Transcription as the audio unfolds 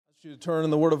You turn in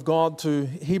the Word of God to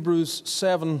Hebrews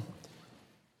 7.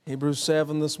 Hebrews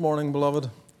 7 this morning,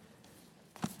 beloved.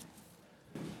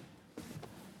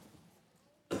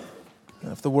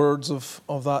 If the words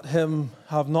of that hymn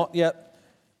have not yet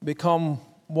become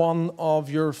one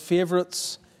of your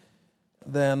favorites,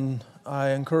 then I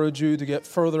encourage you to get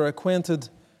further acquainted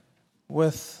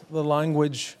with the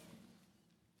language.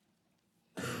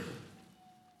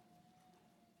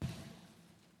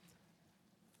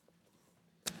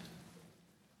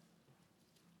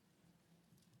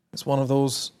 It's one of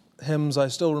those hymns I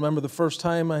still remember the first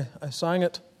time I sang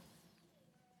it.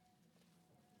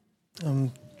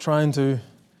 I'm trying to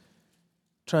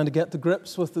get to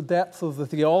grips with the depth of the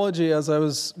theology as I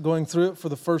was going through it for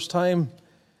the first time.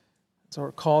 So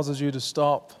it causes you to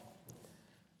stop.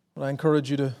 But I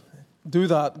encourage you to do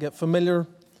that, get familiar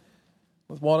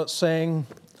with what it's saying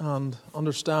and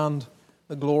understand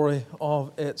the glory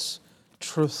of its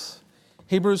truth.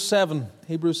 Hebrews 7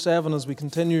 as we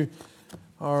continue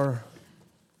our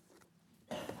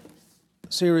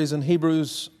series in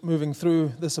Hebrews, moving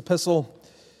through this epistle.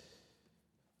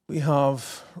 We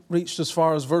have reached as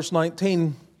far as verse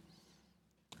 19,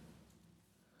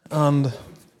 and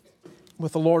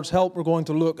with the Lord's help, we're going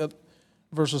to look at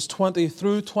verses 20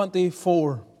 through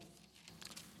 24.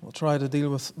 We'll try to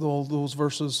deal with all those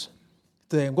verses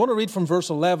today. I'm going to read from verse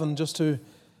 11 just to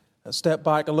step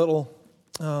back a little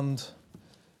and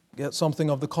get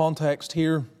something of the context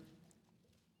here.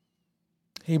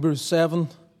 Hebrews 7,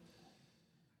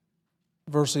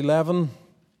 verse 11.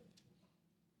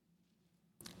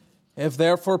 If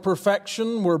therefore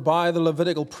perfection were by the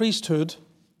Levitical priesthood,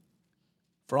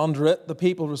 for under it the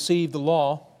people received the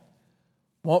law,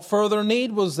 what further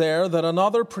need was there that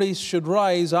another priest should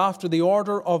rise after the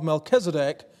order of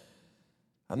Melchizedek,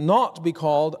 and not be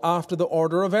called after the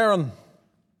order of Aaron?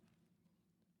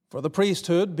 For the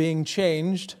priesthood being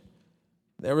changed,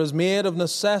 there is made of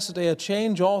necessity a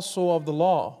change also of the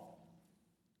law.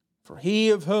 For he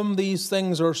of whom these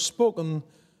things are spoken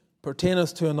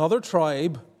pertaineth to another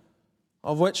tribe,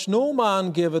 of which no man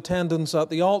gave attendance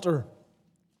at the altar.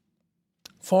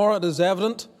 For it is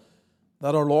evident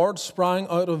that our Lord sprang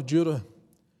out of Judah,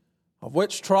 of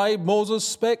which tribe Moses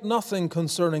spake nothing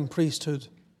concerning priesthood.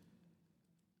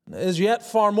 And it is yet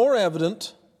far more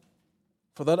evident,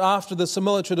 for that after the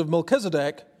similitude of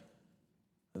Melchizedek,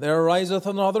 there ariseth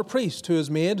another priest who is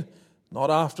made,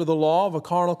 not after the law of a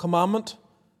carnal commandment,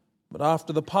 but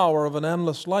after the power of an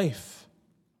endless life.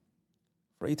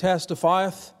 For he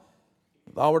testifieth,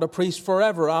 thou art a priest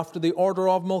forever after the order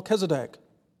of Melchizedek.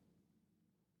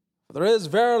 For there is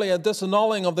verily a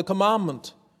disannulling of the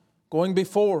commandment going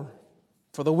before,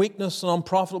 for the weakness and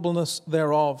unprofitableness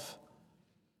thereof.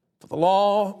 For the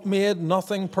law made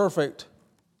nothing perfect,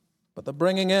 but the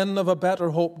bringing in of a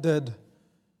better hope did,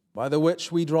 by the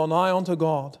which we draw nigh unto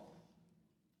God.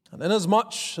 And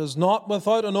inasmuch as not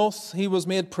without an oath he was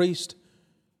made priest,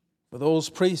 for those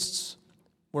priests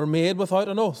were made without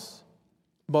an oath,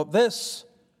 but this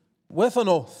with an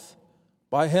oath,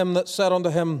 by him that said unto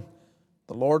him,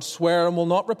 the Lord sware and will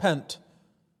not repent,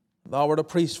 thou art a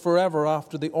priest forever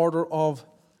after the order of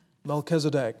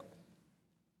Melchizedek.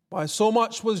 By so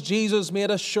much was Jesus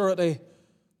made a surety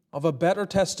of a better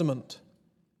testament.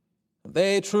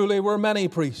 They truly were many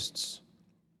priests,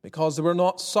 because they were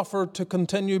not suffered to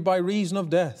continue by reason of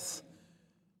death.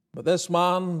 But this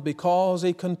man, because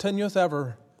he continueth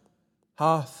ever,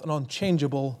 hath an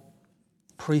unchangeable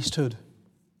priesthood.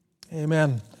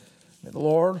 Amen. May the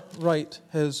Lord write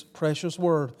his precious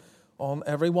word on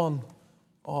every one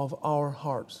of our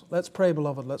hearts. Let's pray,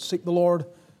 beloved. Let's seek the Lord.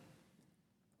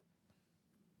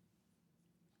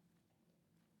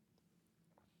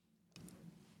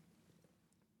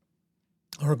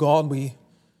 Our God, we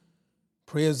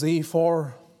praise Thee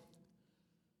for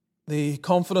the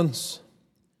confidence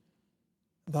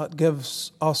that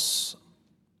gives us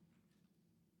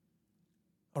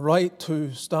a right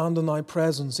to stand in Thy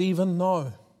presence even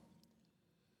now.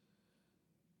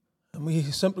 And we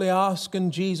simply ask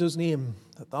in Jesus' name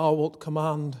that Thou wilt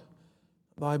command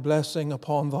Thy blessing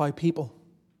upon Thy people.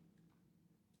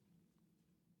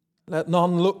 Let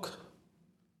none look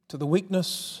to the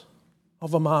weakness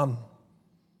of a man.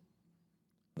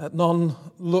 Let none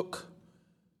look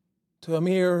to a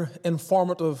mere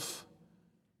informative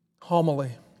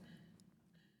homily.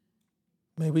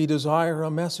 May we desire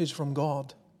a message from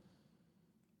God.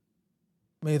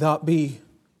 May that be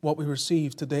what we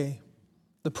receive today,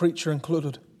 the preacher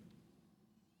included.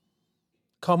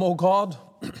 Come, O God,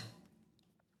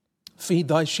 feed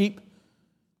Thy sheep,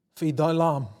 feed Thy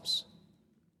lambs,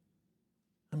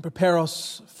 and prepare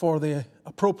us for the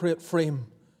appropriate frame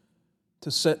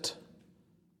to sit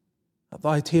at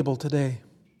thy table today.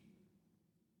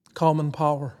 Come in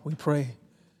power, we pray,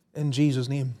 in Jesus'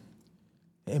 name.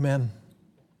 Amen.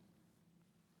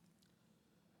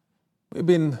 We've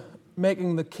been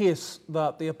making the case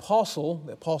that the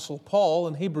Apostle Paul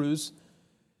in Hebrews,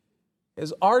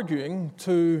 is arguing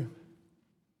to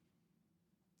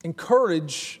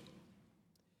encourage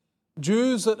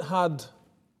Jews that had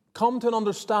come to an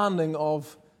understanding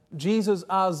of Jesus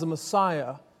as the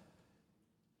Messiah.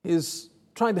 Is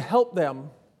trying to help them,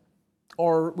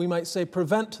 or we might say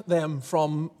prevent them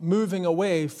from moving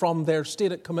away from their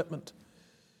stated commitment.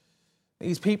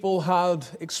 These people had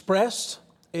expressed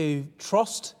a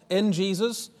trust in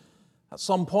Jesus at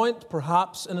some point,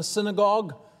 perhaps in a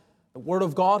synagogue. The Word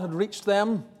of God had reached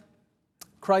them.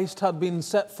 Christ had been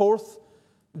set forth.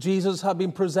 Jesus had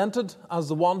been presented as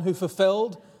the one who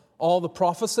fulfilled all the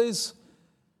prophecies,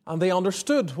 and they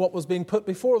understood what was being put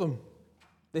before them.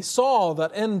 They saw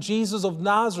that in Jesus of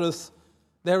Nazareth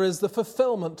there is the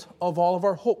fulfillment of all of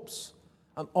our hopes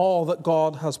and all that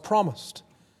God has promised.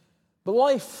 But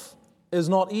life is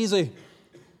not easy.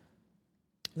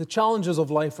 The challenges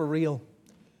of life are real.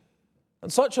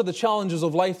 And such are the challenges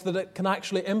of life that it can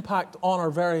actually impact on our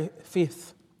very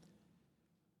faith.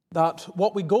 That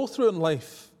what we go through in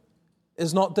life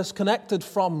is not disconnected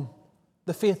from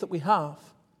the faith that we have.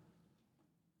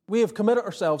 We have committed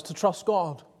ourselves to trust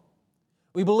God.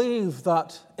 We believe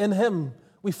that in Him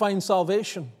we find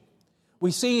salvation.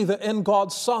 We see that in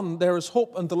God's Son there is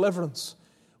hope and deliverance.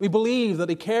 We believe that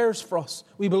He cares for us.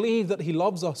 We believe that He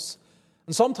loves us.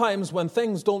 And sometimes when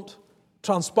things don't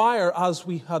transpire as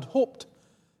we had hoped,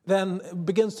 then it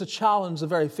begins to challenge the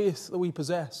very faith that we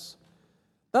possess.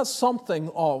 That's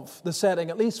something of the setting,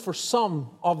 at least for some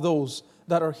of those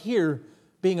that are here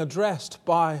being addressed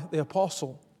by the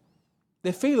apostle.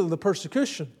 They feel the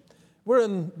persecution. We're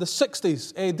in the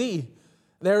 60s AD.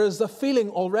 There is the feeling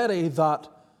already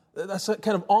that's a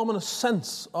kind of ominous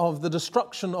sense of the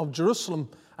destruction of Jerusalem.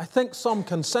 I think some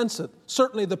can sense it.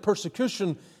 Certainly the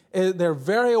persecution, they're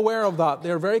very aware of that.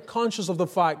 They're very conscious of the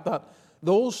fact that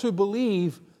those who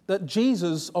believe that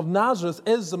Jesus of Nazareth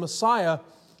is the Messiah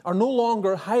are no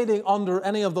longer hiding under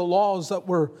any of the laws that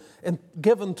were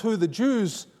given to the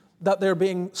Jews, that they're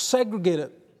being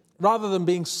segregated. Rather than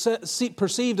being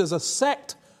perceived as a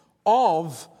sect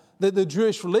of the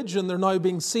Jewish religion, they're now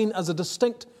being seen as a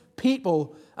distinct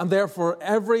people, and therefore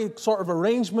every sort of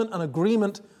arrangement and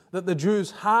agreement that the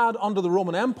Jews had under the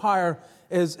Roman Empire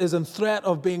is in threat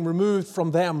of being removed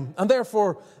from them, and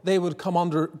therefore they would come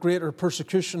under greater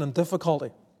persecution and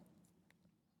difficulty.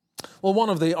 Well, one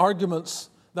of the arguments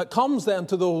that comes then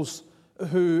to those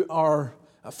who are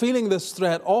feeling this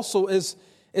threat also is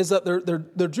that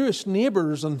their Jewish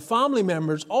neighbors and family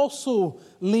members also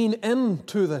lean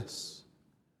into this.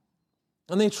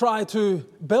 And they try to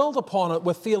build upon it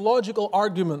with theological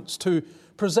arguments to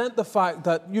present the fact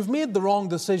that you've made the wrong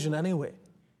decision anyway.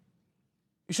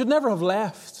 You should never have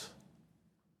left.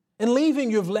 In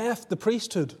leaving, you've left the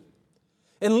priesthood.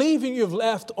 In leaving, you've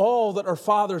left all that our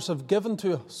fathers have given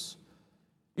to us.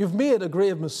 You've made a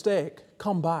grave mistake.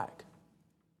 Come back.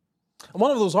 And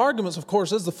one of those arguments, of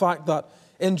course, is the fact that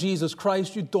in Jesus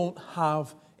Christ you don't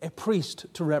have a priest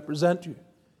to represent you.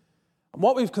 And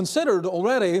what we've considered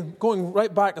already, going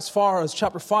right back as far as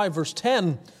chapter 5, verse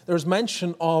 10, there's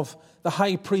mention of the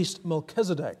high priest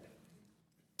Melchizedek,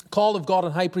 called of God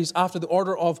and high priest after the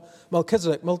order of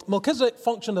Melchizedek. Melchizedek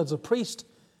functioned as a priest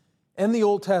in the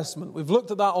Old Testament. We've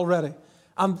looked at that already.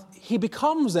 And he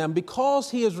becomes then,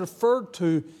 because he is referred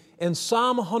to in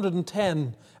Psalm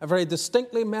 110, a very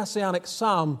distinctly messianic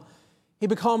psalm, he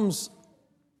becomes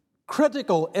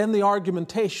critical in the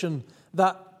argumentation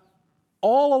that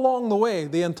all along the way,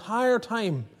 the entire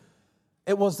time,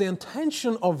 it was the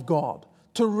intention of God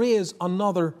to raise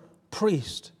another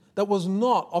priest that was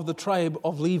not of the tribe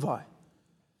of Levi.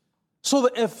 So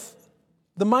that if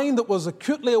the mind that was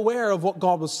acutely aware of what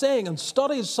God was saying and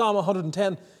studies Psalm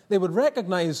 110, they would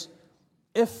recognize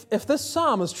if this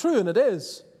psalm is true, and it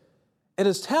is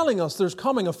telling us there's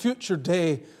coming a future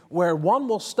day where one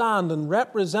will stand and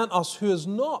represent us who is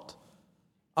not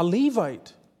a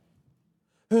Levite,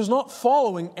 who is not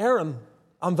following Aaron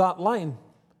on that line,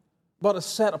 but is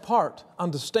set apart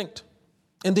and distinct.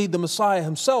 Indeed, the Messiah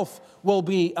himself will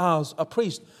be as a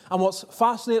priest. And what's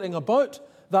fascinating about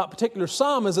that particular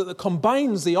psalm is that it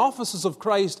combines the offices of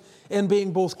Christ in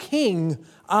being both king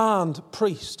and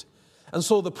priest. And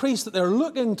so the priest that they're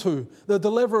looking to, the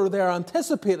deliverer they're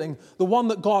anticipating, the one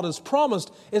that God has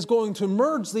promised, is going to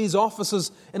merge these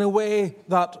offices in a way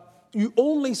that you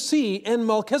only see in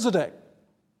Melchizedek.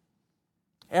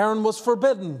 Aaron was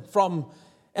forbidden from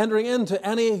entering into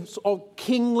any sort of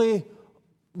kingly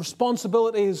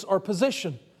responsibilities or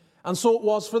position. And so it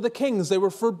was for the kings. They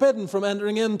were forbidden from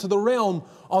entering into the realm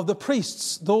of the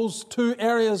priests. Those two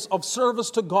areas of service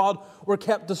to God were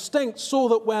kept distinct so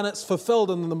that when it's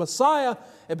fulfilled in the Messiah,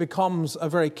 it becomes a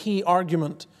very key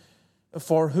argument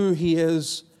for who he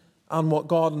is and what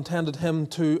God intended him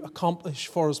to accomplish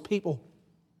for his people.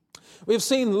 We've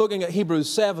seen, looking at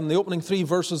Hebrews 7, the opening 3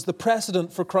 verses, the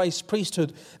precedent for Christ's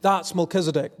priesthood. That's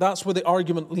Melchizedek. That's where the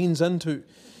argument leans into.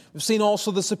 We've seen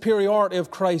also the superiority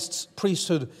of Christ's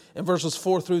priesthood in verses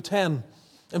 4 through 10.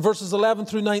 In verses 11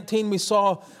 through 19, we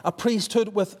saw a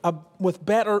priesthood with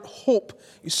better hope.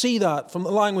 You see that from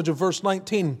the language of verse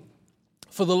 19.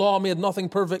 For the law made nothing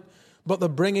perfect, but the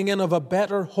bringing in of a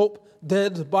better hope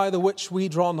did, by the which we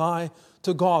draw nigh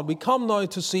to God. We come now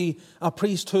to see a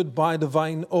priesthood by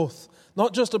divine oath.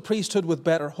 Not just a priesthood with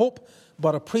better hope,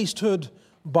 but a priesthood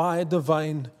by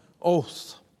divine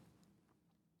oath.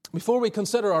 Before we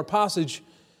consider our passage,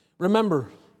 remember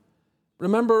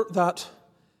that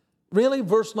really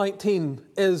verse 19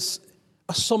 is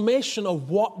a summation of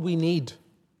what we need.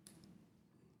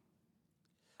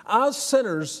 As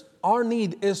sinners, our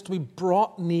need is to be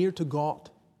brought near to God.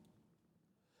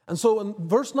 And so in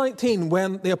verse 19,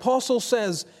 when the apostle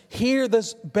says, hear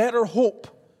this better hope,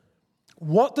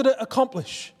 what did it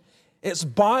accomplish? It's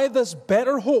by this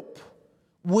better hope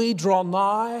we draw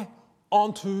nigh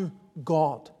unto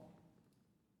God.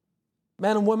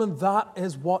 Men and women, that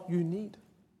is what you need.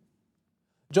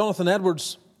 Jonathan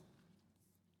Edwards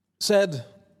said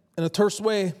in a terse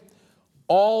way,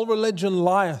 all religion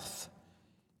lieth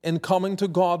in coming to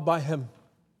God by him.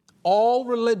 All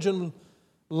religion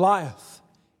lieth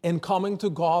in coming to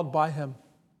God by him.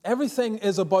 Everything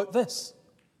is about this,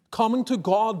 coming to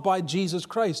God by Jesus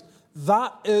Christ.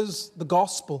 That is the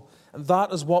gospel, and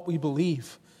that is what we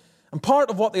believe. And part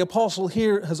of what the apostle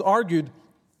here has argued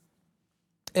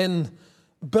in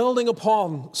building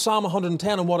upon Psalm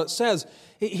 110 and what it says,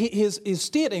 he is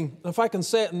stating, if I can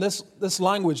say it in this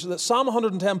language, that Psalm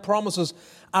 110 promises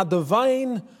a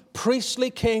divine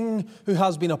priestly king who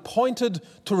has been appointed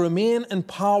to remain in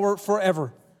power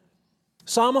forever.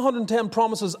 Psalm 110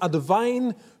 promises a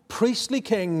divine priestly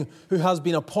king who has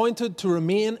been appointed to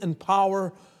remain in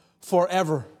power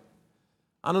forever.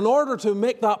 And in order to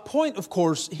make that point, of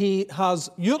course, he has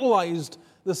utilized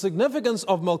the significance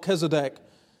of Melchizedek.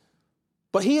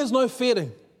 But he is now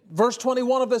fading. Verse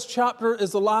 21 of this chapter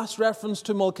is the last reference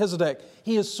to Melchizedek.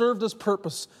 He has served his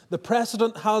purpose. The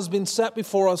precedent has been set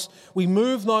before us. We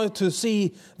move now to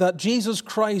see that Jesus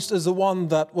Christ is the one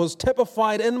that was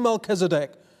typified in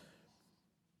Melchizedek.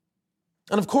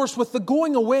 And of course, with the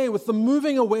going away, with the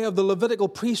moving away of the Levitical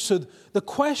priesthood, the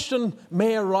question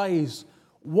may arise,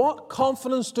 what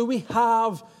confidence do we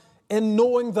have in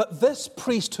knowing that this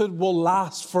priesthood will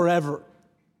last forever?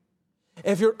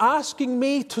 If you're asking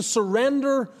me to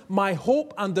surrender my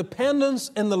hope and dependence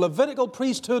in the Levitical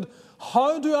priesthood,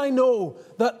 how do I know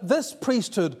that this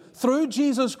priesthood, through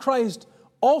Jesus Christ,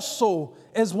 also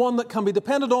is one that can be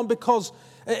depended on? Because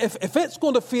if it's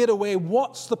going to fade away,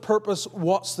 what's the purpose?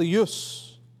 What's the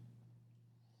use?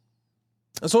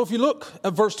 And so if you look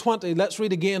at verse 20, let's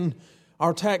read again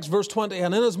our text, verse 20.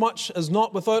 And inasmuch as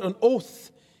not without an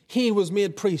oath he was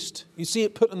made priest. You see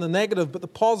it put in the negative, but the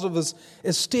positive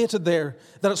is stated there,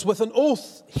 that it's with an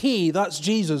oath he, that's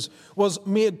Jesus, was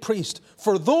made priest.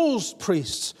 For those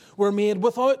priests were made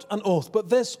without an oath, but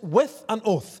this with an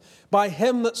oath, by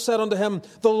him that said unto him,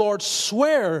 the Lord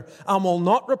swear, and will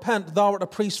not repent, thou art a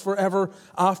priest forever,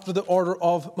 after the order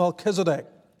of Melchizedek.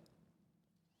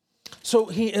 So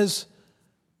he is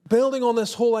building on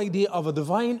this whole idea of a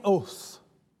divine oath,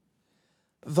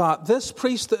 that this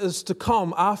priest that is to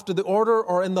come after the order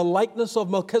or in the likeness of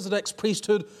Melchizedek's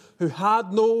priesthood, who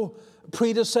had no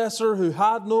predecessor, who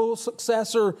had no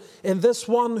successor, in this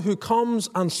one who comes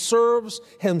and serves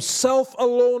himself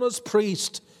alone as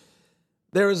priest,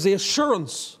 there is the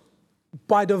assurance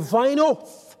by divine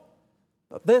oath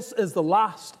that this is the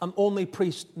last and only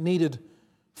priest needed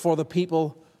for the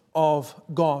people of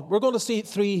God. We're going to see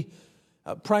three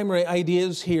primary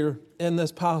ideas here in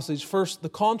this passage. First, the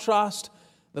contrast,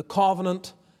 the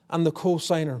covenant, and the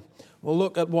co-signer. We'll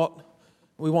look at what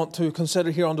we want to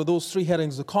consider here under those three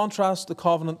headings: the contrast, the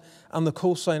covenant, and the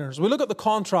co-signers. We look at the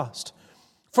contrast.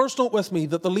 First, note with me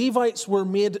that the Levites were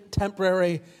made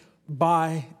temporary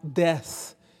by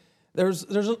death. There's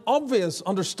an obvious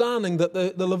understanding that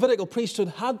the Levitical priesthood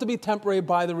had to be temporary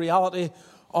by the reality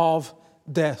of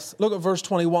death. Look at verse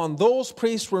 21. Those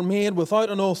priests were made without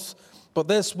an oath, but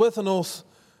this with an oath,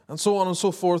 and so on and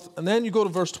so forth. And then you go to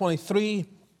verse 23.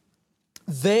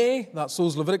 They, that's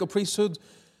those Levitical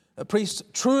priests,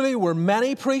 truly were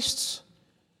many priests,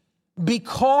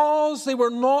 because they were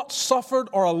not suffered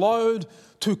or allowed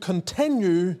to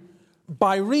continue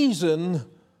by reason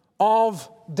of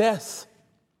death.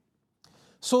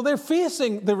 So they're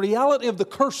facing the reality of the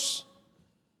curse.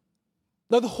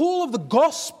 Now, the whole of the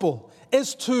gospel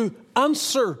is to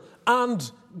answer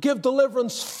and give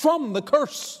deliverance from the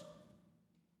curse.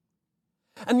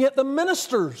 And yet the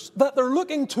ministers that they're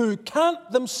looking to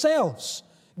can't themselves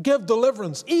give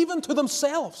deliverance, even to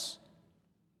themselves.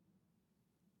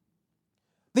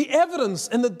 The evidence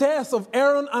in the death of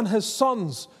Aaron and his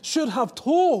sons should have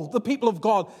told the people of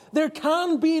God there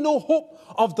can be no hope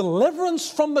of deliverance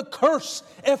from the curse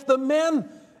if the men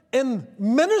in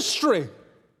ministry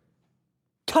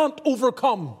can't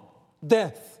overcome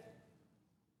death.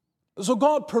 So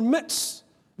God permits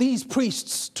these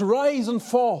priests to rise and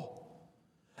fall.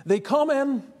 They come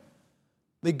in,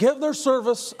 they give their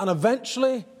service, and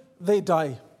eventually they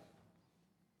die.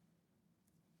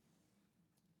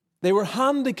 They were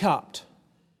handicapped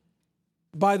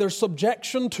by their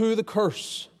subjection to the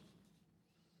curse.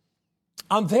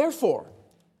 And therefore,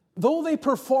 though they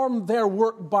performed their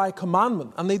work by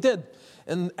commandment, and they did,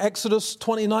 in Exodus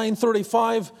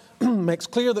 29:35 makes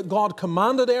clear that God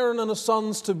commanded Aaron and his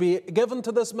sons to be given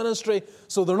to this ministry,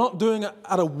 so they're not doing it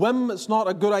at a whim. It's not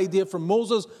a good idea from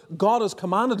Moses. God has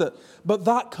commanded it. But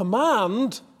that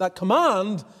command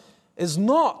is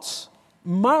not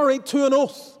married to an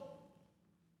oath.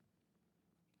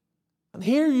 And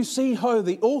here you see how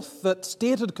the oath that's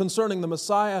stated concerning the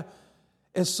Messiah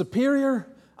is superior,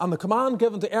 and the command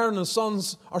given to Aaron and his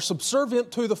sons are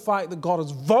subservient to the fact that God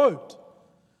has vowed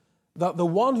that the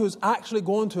one who's actually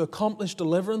going to accomplish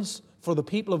deliverance for the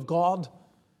people of God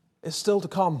is still to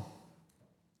come.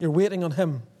 You're waiting on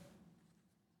him.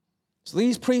 So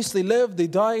these priests, they lived, they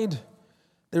died,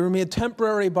 they were made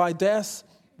temporary by death,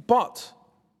 but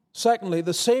secondly,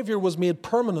 the Savior was made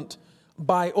permanent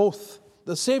by oath.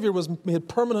 The Savior was made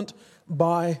permanent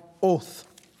by oath.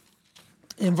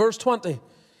 In verse 20,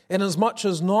 inasmuch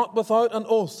as not without an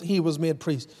oath he was made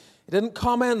priest. He didn't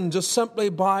come in just simply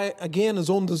by, again, his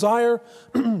own desire.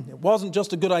 It wasn't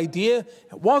just a good idea.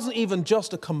 It wasn't even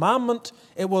just a commandment.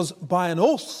 It was by an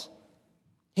oath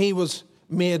he was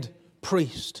made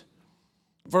priest.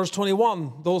 Verse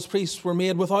 21, those priests were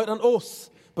made without an oath,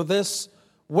 but this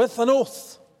with an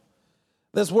oath.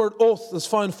 This word oath is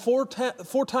found four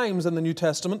times in the New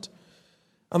Testament,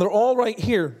 and they're all right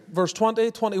here, verse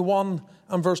 20, 21,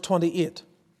 and verse 28.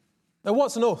 Now,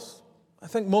 what's an oath? I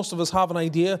think most of us have an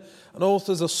idea. An oath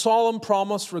is a solemn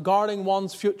promise regarding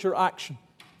one's future action,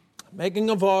 making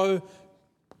a vow,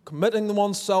 committing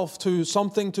oneself to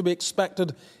something to be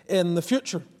expected in the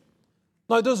future.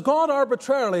 Now, does God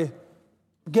arbitrarily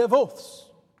give oaths?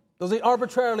 Does he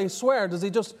arbitrarily swear? Does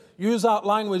he just use that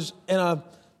language in a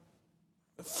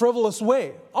frivolous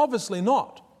way? Obviously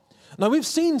not. Now, we've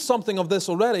seen something of this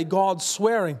already, God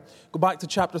swearing. Go back to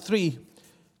chapter 3.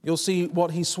 You'll see what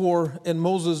he swore in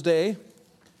Moses' day.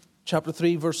 Chapter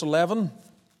 3, verse 11,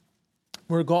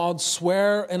 where God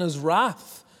sware in his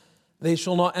wrath, they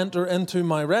shall not enter into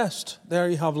my rest. There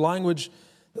you have language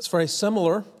that's very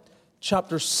similar.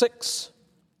 Chapter 6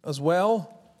 as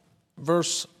well,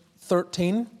 verse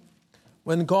 13.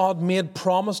 When God made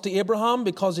promise to Abraham,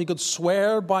 because he could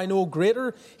swear by no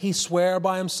greater, he sware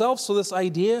by himself. So this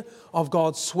idea of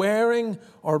God swearing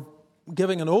or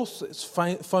giving an oath is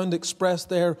found expressed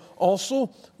there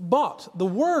also. But the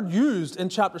word used in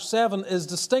chapter 7 is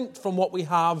distinct from what we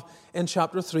have in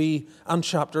chapter 3 and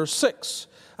chapter 6.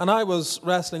 And I was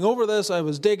wrestling over this. I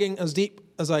was digging as deep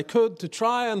as I could to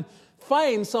try and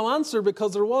find some answer,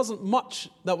 because there wasn't much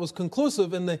that was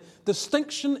conclusive in the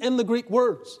distinction in the Greek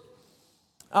words.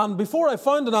 And before I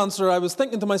found an answer, I was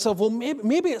thinking to myself, well,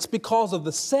 maybe it's because of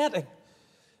the setting.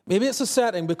 Maybe it's a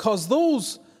setting, because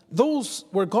those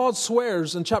where God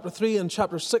swears in chapter 3 and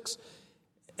chapter 6,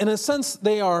 in a sense,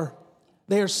 they are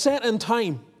set in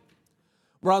time.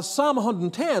 Whereas Psalm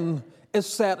 110 is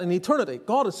set in eternity.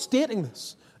 God is stating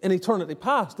this in eternity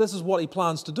past. This is what he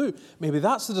plans to do. Maybe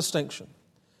that's the distinction.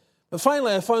 But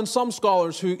finally, I found some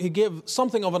scholars who give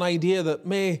something of an idea that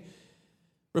may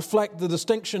reflect the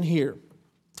distinction here.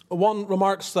 One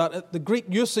remarks that the Greek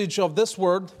usage of this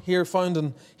word, here found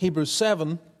in Hebrews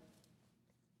 7,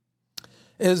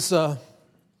 is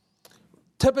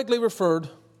typically referred,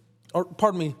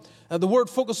 the word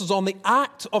focuses on the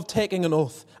act of taking an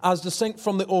oath as distinct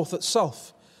from the oath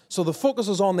itself. So the focus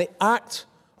is on the act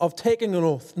of taking an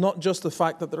oath, not just the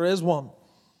fact that there is one.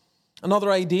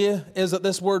 Another idea is that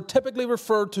this word typically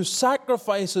referred to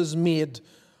sacrifices made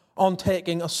on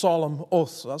taking a solemn oath.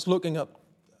 So that's looking at,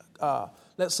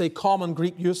 let's say, common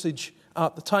Greek usage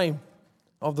at the time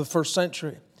of the first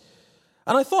century.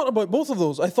 And I thought about both of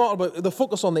those. I thought about the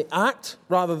focus on the act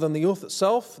rather than the oath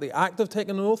itself, the act of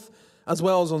taking an oath, as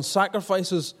well as on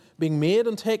sacrifices being made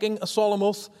and taking a solemn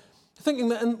oath, thinking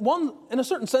that in a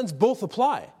certain sense, both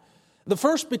apply. The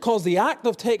first, because the act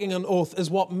of taking an oath is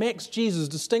what makes Jesus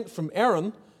distinct from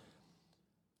Aaron.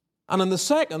 And in the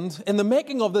second, in the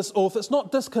making of this oath, it's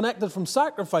not disconnected from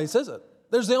sacrifice, is it?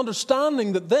 There's the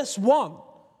understanding that this one,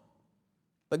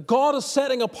 that God is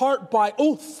setting apart by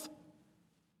oath,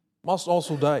 must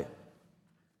also die.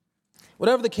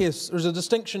 Whatever the case, there's a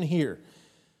distinction here.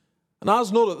 And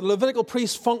as noted, the Levitical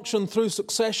priests function through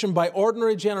succession by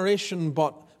ordinary generation,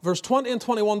 but verse 20 and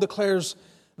 21 declares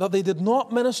that they did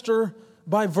not minister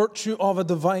by virtue of a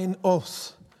divine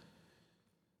oath.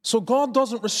 So God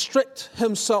doesn't restrict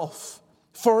himself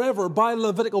forever by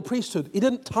Levitical priesthood. He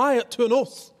didn't tie it to an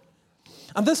oath.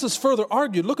 And this is further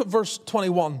argued. Look at verse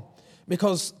 21,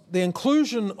 because the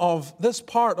inclusion of this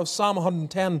part of Psalm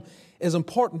 110 is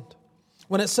important.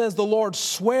 When it says the Lord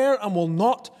sware and will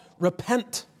not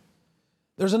repent,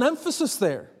 there's an emphasis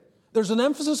there. There's an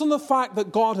emphasis on the fact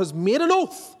that God has made an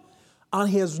oath and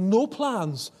he has no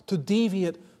plans to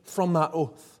deviate from that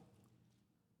oath.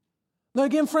 Now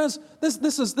again, friends, this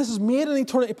is made in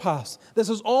eternity past. This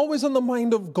is always in the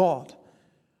mind of God.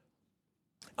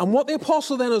 And what the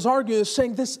apostle then is arguing is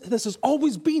saying this has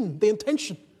always been the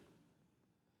intention.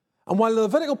 And while the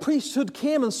Levitical priesthood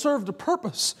came and served a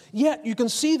purpose, yet you can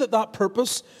see that that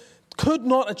purpose could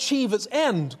not achieve its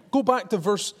end. Go back to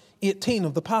verse 18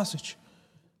 of the passage.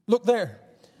 Look there.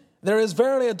 There is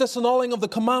verily a disannulling of the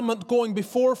commandment going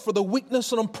before for the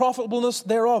weakness and unprofitableness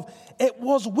thereof. It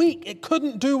was weak. It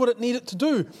couldn't do what it needed to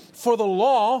do. For the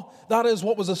law, that is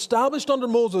what was established under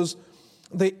Moses,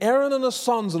 the Aaron and his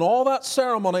sons and all that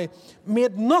ceremony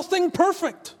made nothing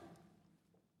perfect.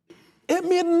 It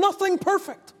made nothing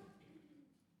perfect.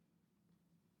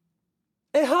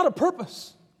 It had a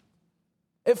purpose.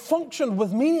 It functioned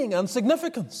with meaning and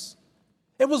significance.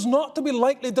 It was not to be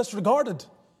lightly disregarded.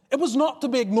 It was not to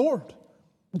be ignored.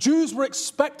 Jews were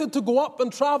expected to go up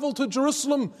and travel to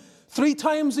Jerusalem 3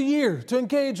 times a year to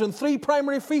engage in 3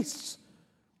 primary feasts.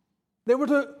 They were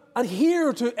to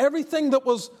adhere to everything that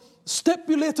was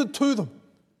stipulated to them.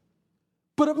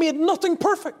 But it made nothing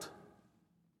perfect.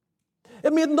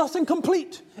 It made nothing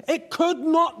complete. It could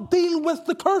not deal with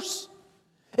the curse.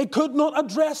 It could not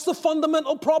address the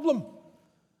fundamental problem.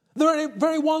 The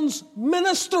very ones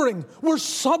ministering were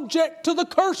subject to the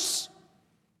curse.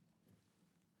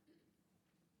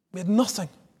 Made nothing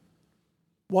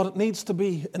what it needs to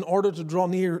be in order to draw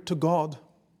near to God.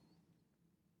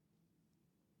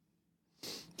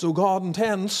 So God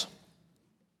intends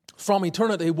from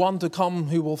eternity one to come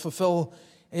who will fulfill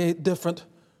a different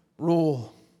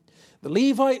role. The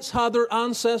Levites had their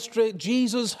ancestry.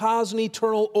 Jesus has an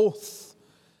eternal oath.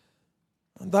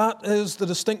 And that is the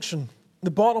distinction.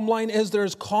 The bottom line is there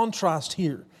is contrast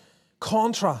here.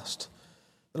 Contrast.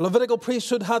 The Levitical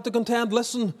priesthood had to contend,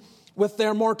 listen, with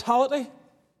their mortality,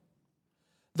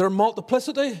 their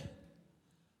multiplicity,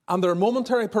 and their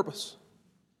momentary purpose.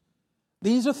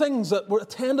 These are things that were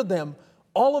attended them,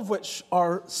 all of which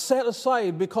are set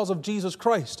aside because of Jesus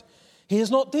Christ. He is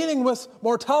not dealing with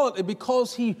mortality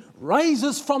because he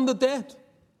rises from the dead.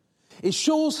 It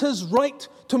shows his right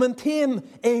to maintain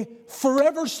a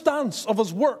forever stance of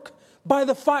his work by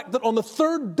the fact that on the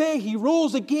 3rd day he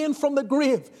rose again from the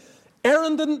grave.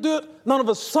 Aaron didn't do it. None of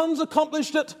his sons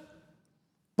accomplished it.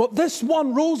 But this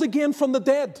one rose again from the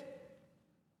dead.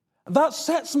 That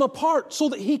sets him apart so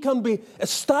that he can be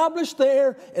established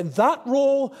there in that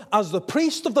role as the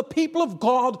priest of the people of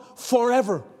God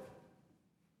forever.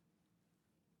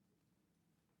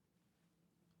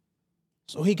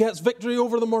 So he gets victory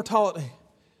over the mortality.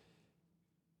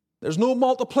 There's no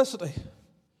multiplicity.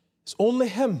 It's only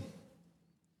him.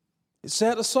 It's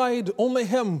set aside, only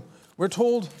him. We're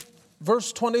told,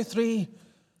 verse 23,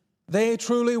 they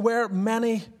truly were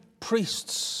many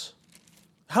priests.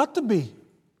 Had to be.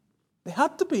 They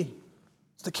had to be.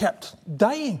 They kept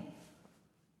dying.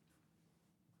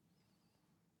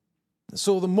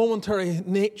 So the momentary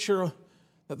nature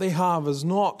that they have is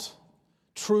not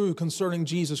true concerning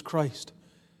Jesus Christ.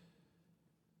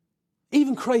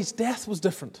 Even Christ's death was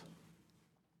different.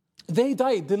 They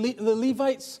died. The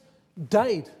Levites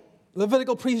died.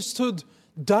 Levitical priesthood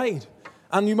died.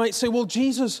 And you might say, well,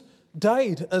 Jesus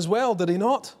died as well, did he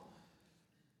not?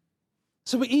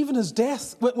 So even his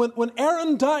death, when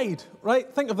Aaron died,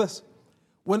 right, think of this.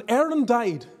 When Aaron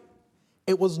died,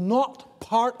 it was not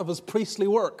part of his priestly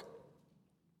work.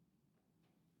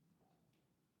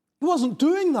 He wasn't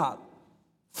doing that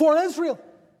for Israel.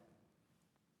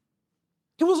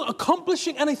 He wasn't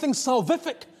accomplishing anything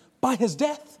salvific by his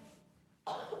death.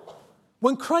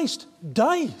 When Christ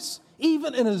dies,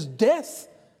 even in his death,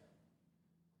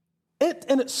 it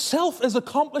in itself is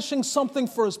accomplishing something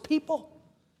for his people.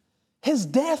 His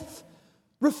death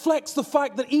reflects the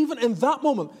fact that even in that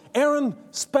moment, Aaron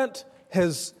spent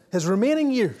his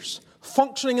remaining years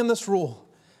functioning in this role.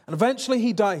 And eventually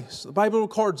he dies. The Bible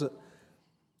records it.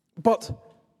 But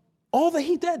all that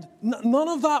he did, none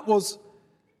of that was,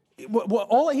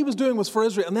 all that he was doing was for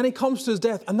Israel. And then he comes to his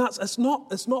death, and it's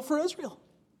not for Israel.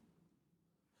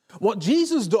 What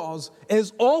Jesus does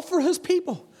is all for his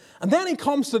people. And then he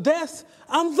comes to death,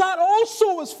 and that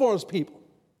also is for his people.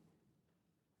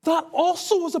 That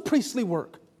also is a priestly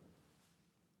work.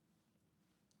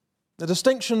 The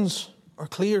distinctions are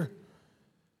clear.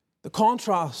 The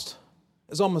contrast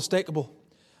is unmistakable.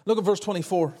 Look at verse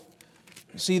 24.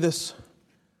 You see this.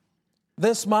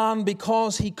 This man,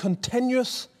 because he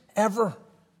continueth ever.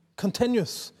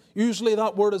 Continueth. Usually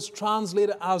that word is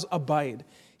translated as abide.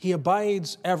 He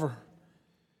abides ever.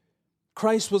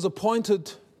 Christ was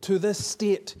appointed to this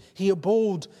state. He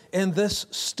abode in this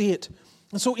state.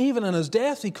 And so even in his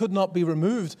death, he could not be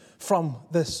removed from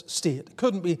this state. It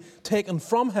couldn't be taken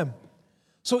from him.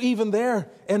 So even there,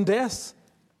 in death,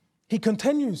 he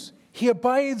continues. He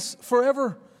abides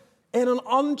forever in an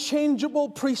unchangeable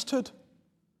priesthood.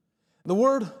 The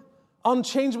word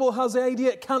unchangeable has the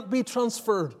idea it can't be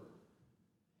transferred.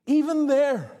 Even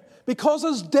there, because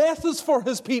his death is for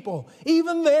his people,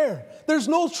 even there's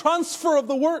no transfer of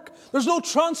the work. There's no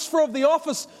transfer of the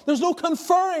office. There's no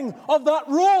conferring of that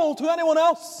role to anyone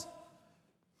else.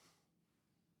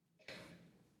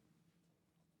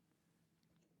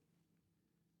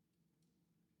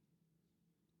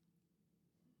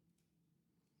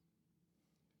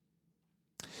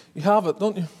 You have it,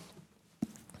 don't you?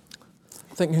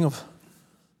 Thinking of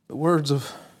the words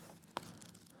of,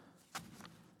 I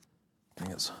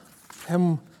think it's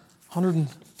hymn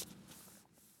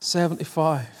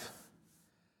 175.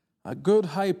 A good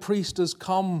high priest is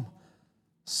come,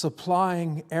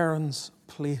 supplying Aaron's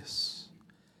place,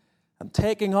 and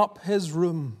taking up his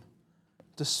room,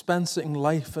 dispensing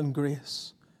life and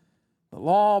grace. The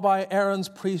law by Aaron's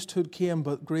priesthood came,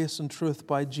 but grace and truth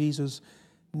by Jesus'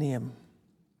 name.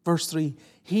 Verse 3,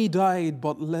 he died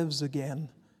but lives again.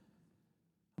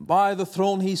 By the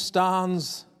throne he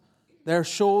stands, there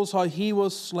shows how he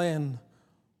was slain,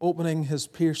 opening his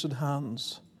pierced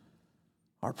hands.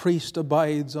 Our priest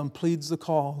abides and pleads the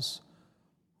cause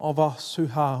of us who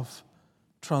have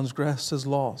transgressed his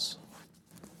laws.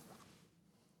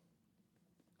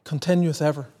 Continueth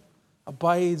ever,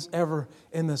 abides ever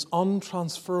in this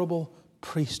untransferable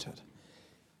priesthood.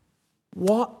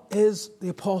 What is the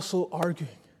apostle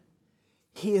arguing?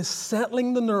 He is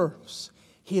settling the nerves.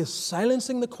 He is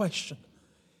silencing the question,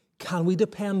 can we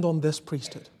depend on this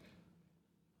priesthood?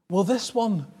 Will this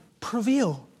one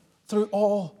prevail through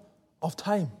all of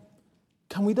time?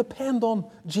 Can we depend on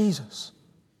Jesus?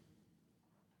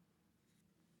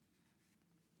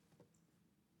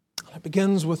 It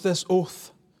begins with this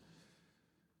oath,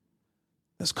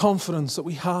 this confidence that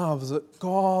we have that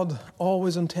God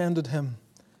always intended him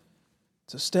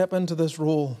to step into this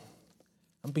role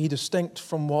and be distinct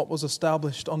from what was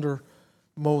established under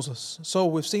Moses. So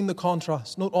we've seen the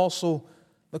contrast. Note also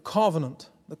the covenant.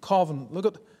 The covenant. Look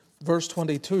at verse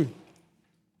 22.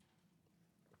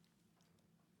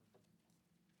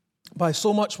 By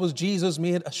so much was Jesus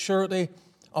made a surety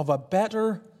of a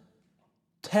better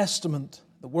testament.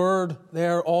 The word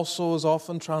there also is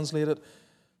often translated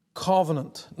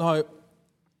covenant. Now,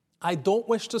 I don't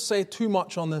wish to say too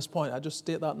much on this point. I just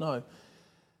state that now.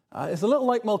 It's a little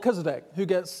like Melchizedek, who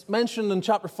gets mentioned in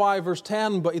chapter 5, verse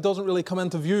 10, but he doesn't really come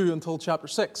into view until chapter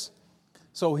 6.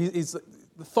 So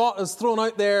the thought is thrown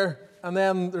out there, and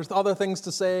then there's other things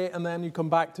to say, and then you come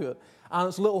back to it. And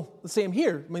it's a little the same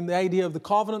here. I mean, the idea of the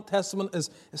covenant testament is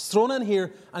thrown in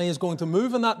here, and he is going to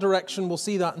move in that direction. We'll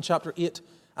see that in chapter 8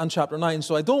 and chapter 9.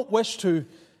 So I don't wish to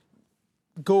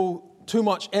go too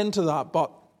much into that,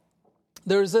 but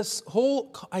there's this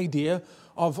whole idea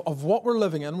of what we're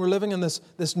living in. We're living in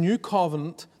this new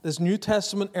covenant, this New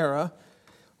Testament era,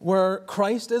 where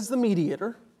Christ is the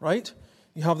mediator, right?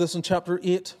 You have this in chapter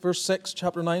 8, verse 6,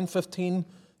 chapter 9, 15,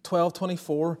 12,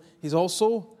 24. He's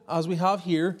also, as we have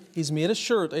here, he's made a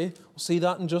surety. We'll see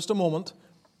that in just a moment.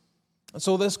 And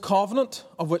so this covenant,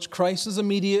 of which Christ is a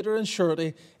mediator and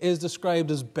surety, is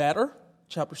described as better,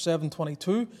 chapter 7,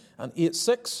 22, and 8,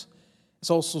 6. It's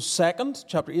also second,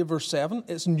 chapter 8, verse 7.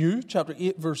 It's new, chapter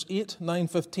 8, verse 8, 9,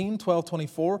 15, 12,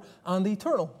 24, and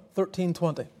eternal, 13,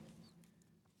 20.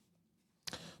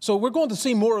 So we're going to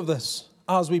see more of this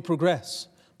as we progress.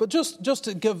 But just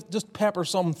to pepper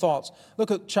some thoughts,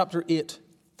 look at chapter 8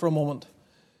 for a moment.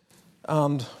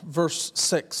 and verse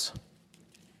 6.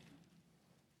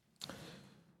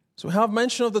 So we have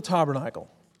mention of the tabernacle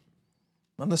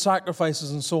and the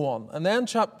sacrifices and so on. And then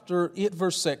chapter 8,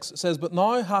 verse 6, it says, "But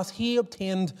now hath he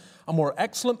obtained a more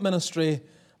excellent ministry,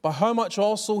 by how much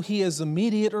also he is the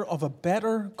mediator of a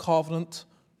better covenant,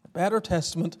 a better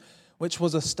testament, which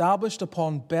was established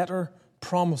upon better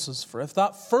promises. For if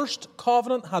that first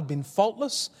covenant had been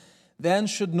faultless, then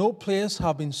should no place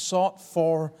have been sought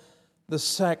for the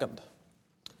second."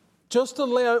 Just to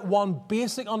lay out one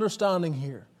basic understanding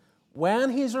here, when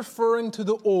he's referring to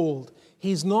the old,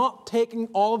 he's not taking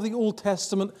all of the Old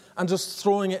Testament and just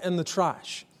throwing it in the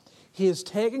trash. He is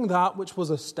taking that which was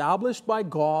established by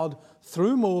God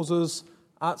through Moses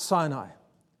at Sinai.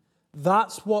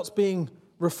 That's what's being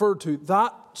referred to.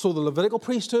 So the Levitical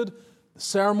priesthood, the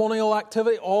ceremonial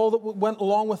activity, all that went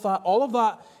along with that, all of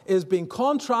that is being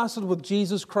contrasted with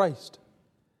Jesus Christ.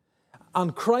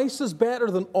 And Christ is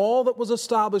better than all that was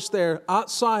established there at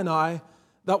Sinai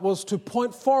that was to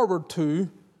point forward to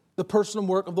the person and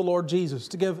work of the Lord Jesus,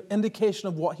 to give indication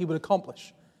of what he would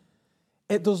accomplish.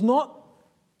 It does not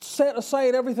set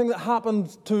aside everything that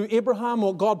happened to Abraham,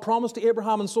 what God promised to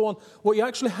Abraham and so on. What you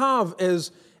actually have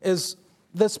is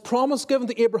this promise given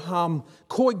to Abraham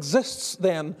coexists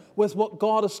then with what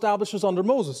God establishes under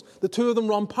Moses. The two of them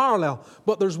run parallel.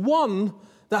 But there's one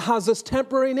that has this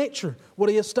temporary nature. What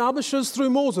he establishes through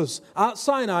Moses at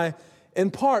Sinai, in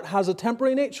part, has a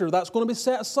temporary nature that's going to be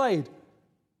set aside.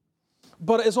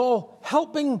 But it is all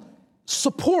helping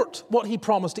support what he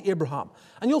promised to Abraham.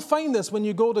 And you'll find this when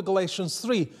you go to Galatians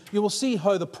 3. You will see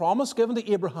how the promise given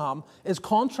to Abraham is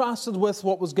contrasted with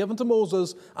what was given to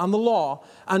Moses and the law.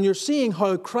 And you're seeing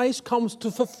how Christ comes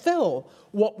to fulfill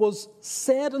what was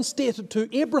said and stated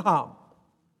to Abraham.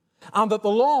 And that the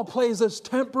law plays this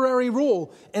temporary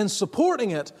role in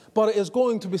supporting it, but it is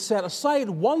going to be set aside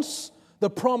once the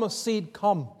promised seed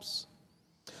comes.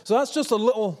 So that's just a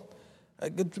little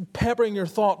peppering your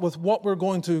thought with what we're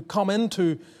going to come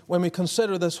into when we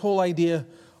consider this whole idea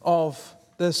of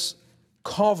this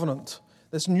covenant,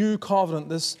 this new covenant,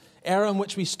 this era in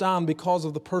which we stand because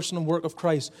of the person and work of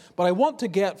Christ. But I want to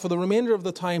get, for the remainder of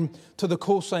the time, to the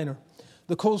cosigner.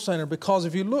 The cosigner, because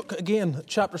if you look again at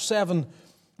chapter 7,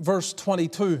 verse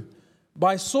 22,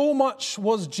 "By so much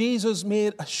was Jesus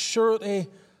made a surety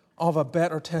of a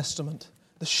better testament."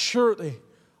 The surety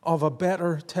of a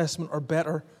better testament or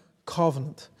better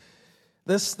covenant.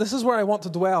 This is where I want to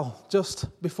dwell just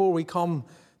before we come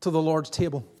to the Lord's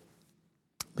table.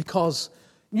 Because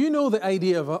you know the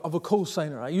idea of a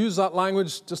cosigner. I use that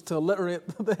language just to alliterate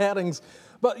the headings.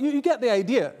 But you get the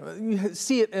idea. You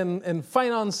see it in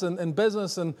finance and in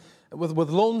business and with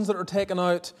loans that are taken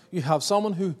out. You have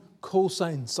someone who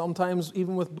cosigns. Sometimes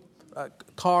even with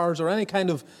cars or any kind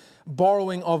of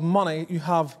borrowing of money, you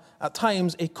have at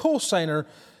times a cosigner.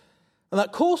 And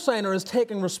that cosigner is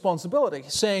taking responsibility,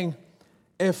 saying,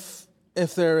 if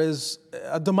there is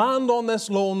a demand on this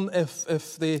loan,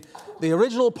 if the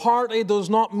original party does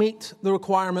not meet the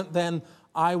requirement, then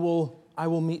I will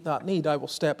meet that need. I will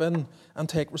step in and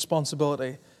take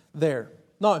responsibility there.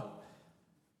 Now,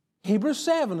 Hebrews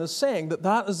 7 is saying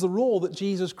that is the role that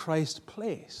Jesus Christ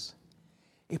plays.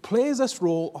 He plays this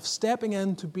role of stepping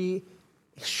in to be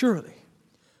a surety,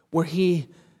 where he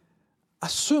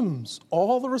assumes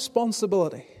all the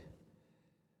responsibility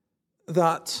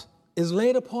that is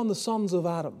laid upon the sons of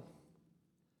Adam,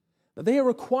 that they are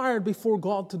required before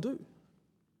God to do,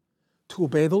 to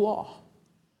obey the law,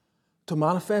 to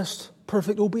manifest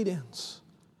perfect obedience.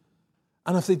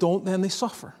 And if they don't, then they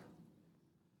suffer.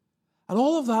 And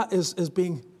all of that is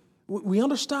being, we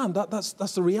understand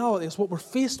that's the reality. It's what we're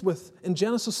faced with in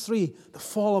Genesis 3, the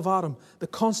fall of Adam, the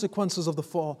consequences of the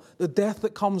fall, the death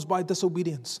that comes by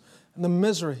disobedience, and the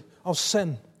misery of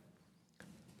sin.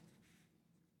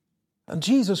 And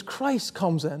Jesus Christ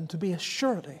comes in to be a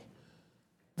surety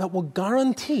that will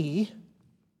guarantee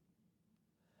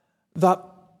that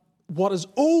what is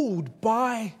owed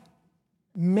by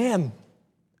men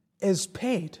is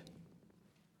paid.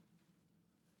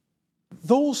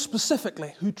 Those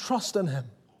specifically who trust in him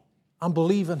and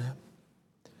believe in him.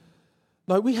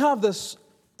 Now we have this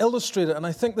illustrated, and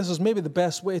I think this is maybe the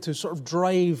best way to sort of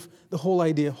drive the whole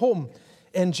idea home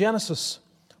in Genesis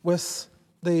with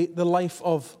the life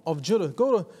of Judah.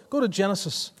 Go to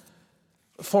Genesis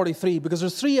 43, because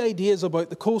there's three ideas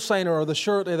about the cosigner or the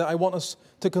surety that I want us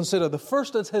to consider. The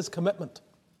first is his commitment.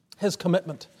 His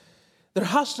commitment. There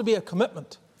has to be a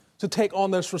commitment to take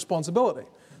on this responsibility.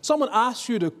 Someone asks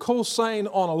you to co-sign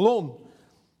on a loan.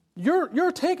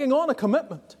 You're taking on a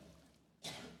commitment.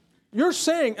 You're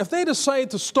saying, if they decide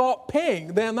to stop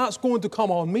paying, then that's going to come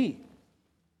on me.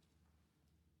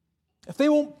 If they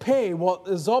won't pay what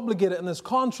is obligated in this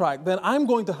contract, then I'm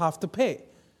going to have to pay.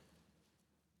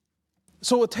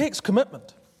 So it takes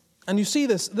commitment. And you see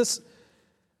this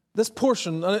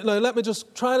portion. Now let me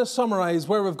just try to summarize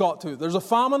where we've got to. There's a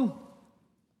famine.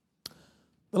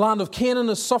 The land of Canaan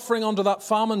is suffering under that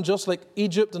famine, just like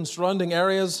Egypt and surrounding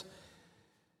areas.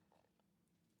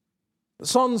 The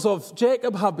sons of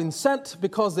Jacob have been sent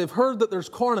because they've heard that there's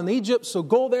corn in Egypt, so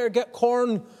go there, get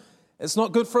corn. It's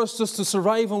not good for us just to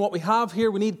survive on what we have here.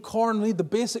 We need corn, we need the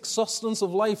basic sustenance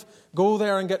of life. Go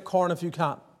there and get corn if you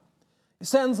can. He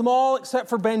sends them all except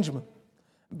for Benjamin.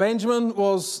 Benjamin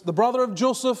was the brother of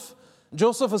Joseph.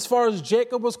 Joseph, as far as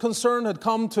Jacob was concerned, had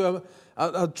come to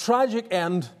a tragic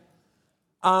end.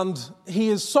 And he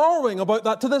is sorrowing about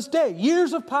that to this day.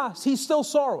 Years have passed. He's still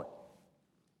sorrowing.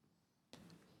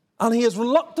 And he is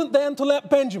reluctant then to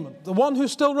let Benjamin, the one who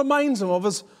still reminds him of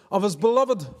his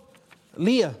beloved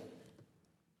Leah,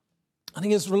 and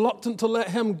he is reluctant to let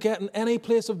him get in any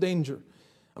place of danger.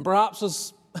 And perhaps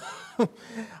is a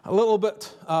little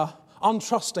bit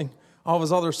untrusting of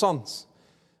his other sons.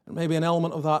 There may be an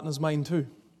element of that in his mind too.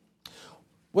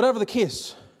 Whatever the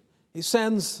case, he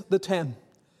sends the 10.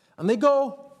 And they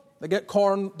go, they get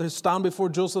corn, they stand before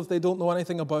Joseph, they don't know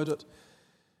anything about it.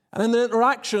 And in the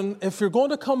interaction, if you're going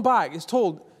to come back, he's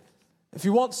told, if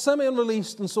you want Simeon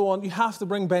released and so on, you have to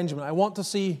bring Benjamin. I want to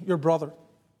see your brother.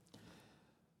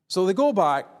 So they go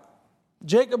back.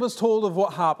 Jacob is told of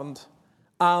what happened.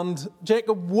 And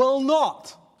Jacob will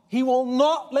not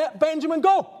let Benjamin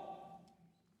go.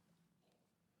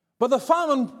 But the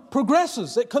famine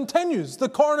progresses. It continues. The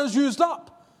corn is used up.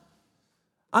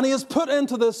 And he is put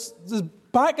into this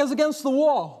back is against the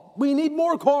wall. We need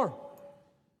more corn.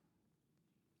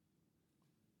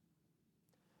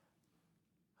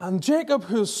 And Jacob,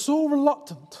 who is so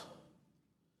reluctant,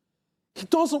 he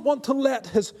doesn't want to let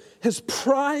his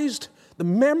prized, the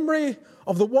memory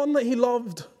of the one that he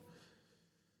loved,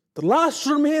 the last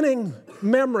remaining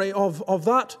memory of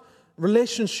that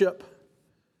relationship,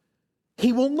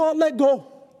 he will not let go.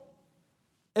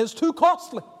 It's too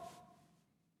costly.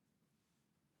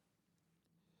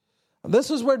 And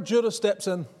this is where Judah steps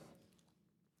in.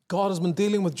 God has been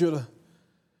dealing with Judah.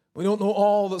 We don't know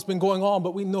all that's been going on,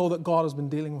 but we know that God has been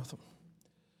dealing with him.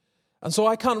 And so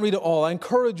I can't read it all. I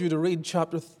encourage you to read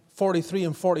chapter 43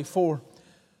 and 44.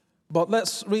 But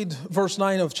let's read verse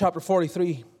 9 of chapter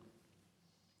 43.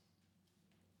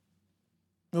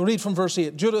 We'll read from verse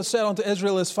 8. Judah said unto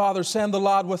Israel his father, send the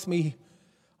lad with me,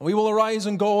 and we will arise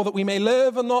and go, that we may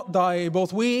live and not die,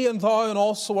 both we and thou and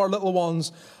also our little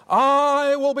ones.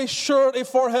 I will be surety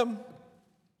for him.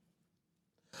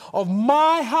 Of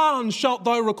my hand shalt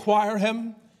thou require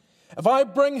him. If I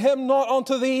bring him not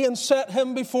unto thee and set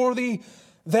him before thee,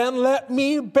 then let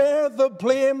me bear the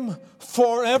blame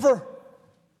forever.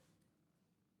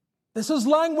 This is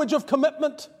language of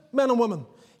commitment, men and women.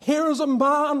 Here is a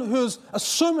man who is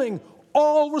assuming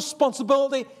all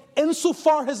responsibility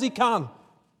insofar as he can,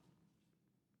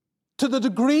 to the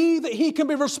degree that he can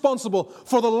be responsible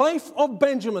for the life of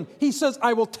Benjamin. He says,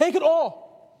 I will take it all.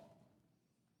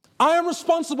 I am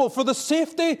responsible for the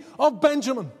safety of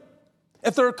Benjamin.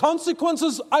 If there are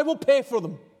consequences, I will pay for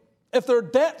them. If there are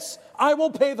debts, I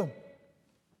will pay them.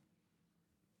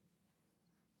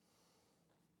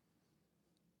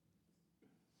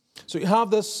 So you have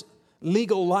this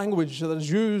legal language that is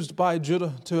used by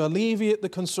Judah to alleviate the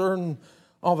concern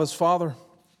of his father.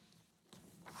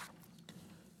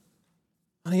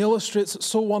 And he illustrates it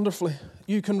so wonderfully.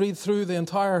 You can read through the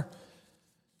entire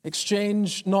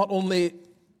exchange, not only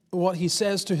what he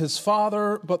says to his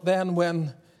father, but then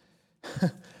when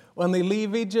they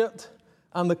leave Egypt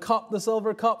and the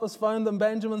silver cup is found in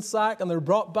Benjamin's sack and they're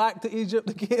brought back to Egypt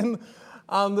again,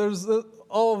 and there's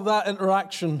all of that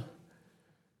interaction.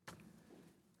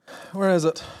 Where is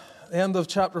it? The end of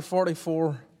chapter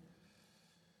 44.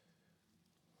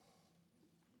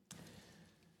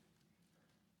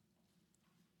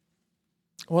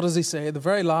 What does he say? The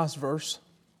very last verse.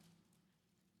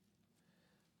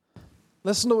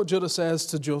 Listen to what Judah says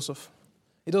to Joseph.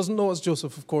 He doesn't know it's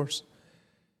Joseph, of course.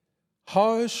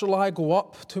 How shall I go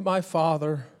up to my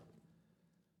father,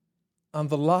 and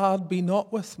the lad be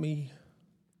not with me,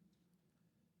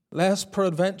 lest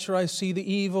peradventure I see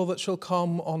the evil that shall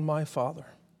come on my father?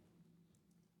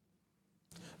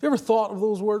 Have you ever thought of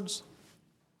those words?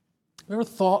 Have you ever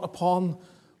thought upon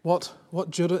what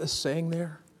Judah is saying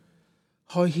there?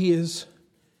 How he's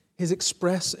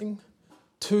expressing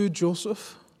to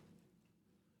Joseph.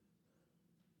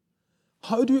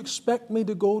 How do you expect me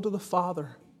to go to the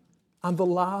father and the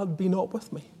lad be not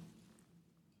with me?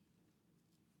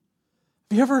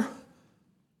 Have you ever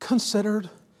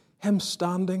considered him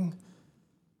standing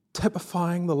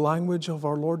typifying the language of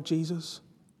our Lord Jesus,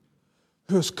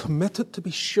 who is committed to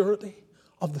be surety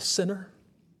of the sinner.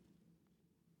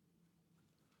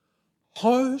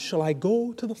 How shall I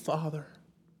go to the Father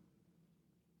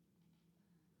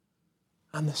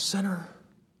and the sinner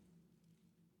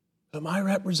whom I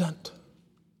represent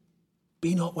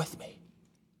be not with me?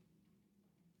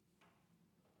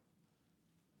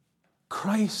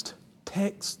 Christ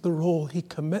takes the role. He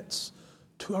commits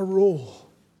to a role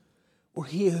where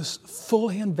he is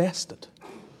fully invested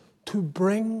to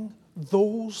bring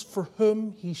those for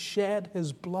whom he shed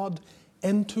his blood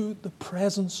into the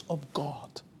presence of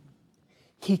God.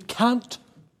 He can't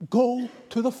go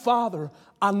to the Father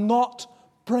and not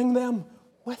bring them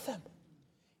with him.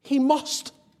 He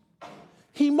must.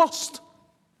 He must.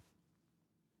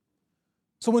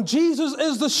 So when Jesus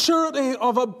is the surety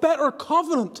of a better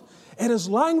covenant in his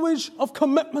language of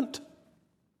commitment,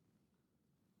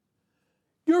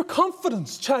 your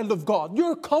confidence, child of God,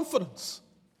 your confidence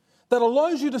that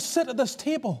allows you to sit at this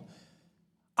table,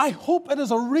 I hope it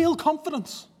is a real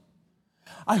confidence.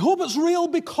 I hope it's real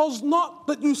because not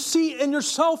that you see in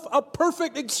yourself a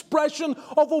perfect expression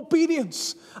of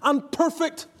obedience and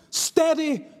perfect,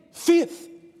 steady faith,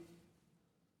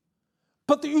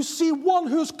 but that you see one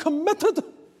who's committed.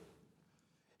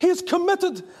 He is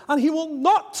committed, and he will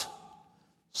not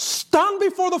stand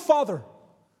before the Father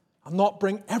and not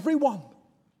bring everyone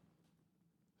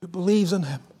who believes in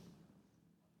him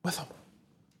with him.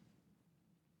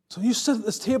 So you sit at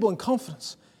this table in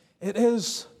confidence. It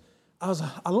is as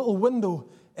a little window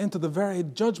into the very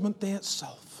judgment day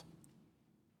itself.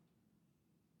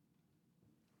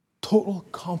 Total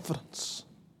confidence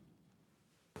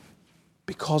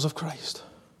because of Christ.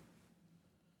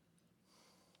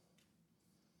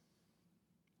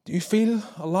 Do you feel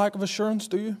a lack of assurance,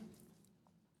 do you?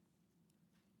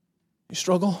 You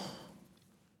struggle?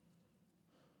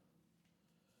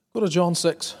 Go to John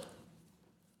 6.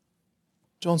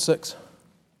 John 6.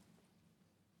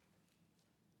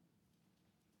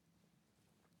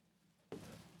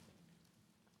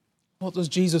 What does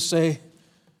Jesus say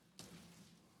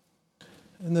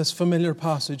in this familiar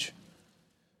passage?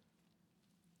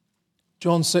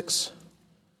 John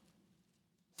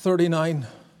 6:39.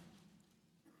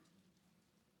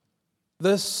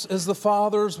 This is the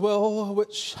Father's will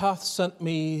which hath sent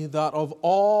me, that of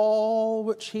all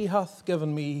which he hath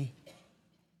given me,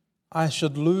 I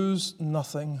should lose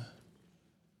nothing,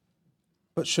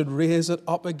 but should raise it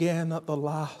up again at the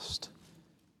last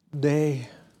day.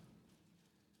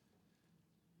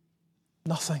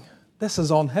 Nothing. This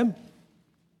is on him.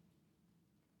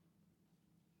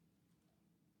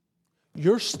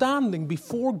 Your standing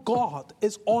before God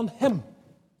is on him.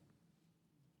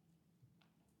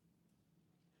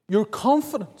 Your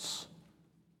confidence,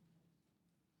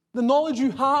 the knowledge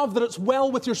you have that it's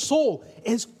well with your soul,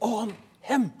 is on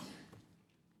him.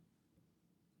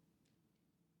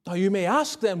 Now you may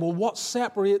ask then, well, what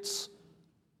separates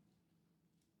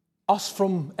us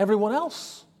from everyone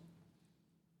else?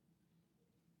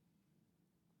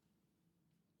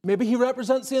 Maybe he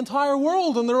represents the entire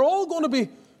world and they're all going to be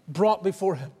brought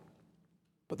before him.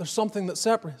 But there's something that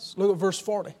separates. Look at verse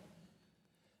 40.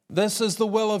 This is the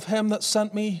will of him that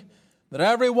sent me, that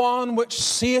everyone which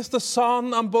seeth the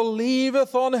Son and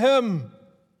believeth on him.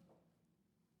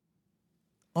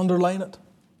 Underline it.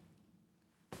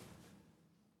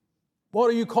 What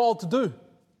are you called to do?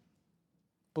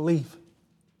 Believe.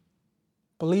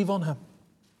 Believe on him.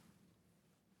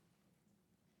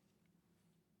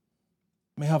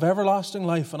 May have everlasting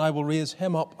life, and I will raise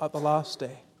him up at the last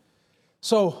day.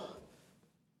 So,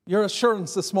 your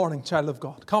assurance this morning, child of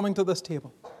God, coming to this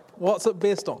table, what's it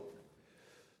based on?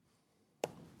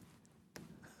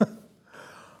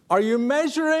 Are you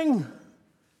measuring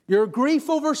your grief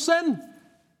over sin?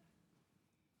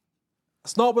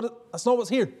 That's not what's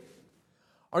here.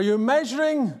 Are you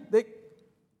measuring the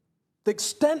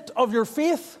extent of your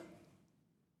faith?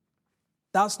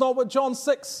 That's not what John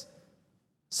 6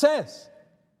 says.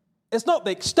 It's not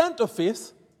the extent of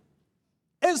faith.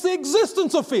 It's the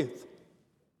existence of faith.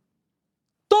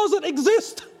 Does it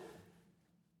exist?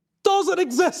 Does it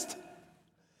exist?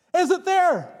 Is it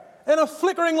there in a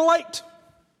flickering light?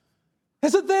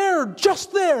 Is it there,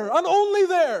 just there, and only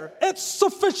there? It's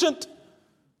sufficient.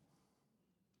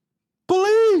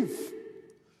 Believe.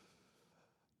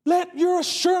 Let your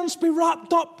assurance be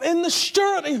wrapped up in the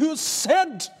surety who has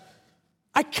said,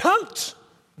 I can't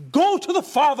go to the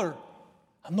Father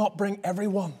and not bring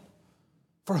everyone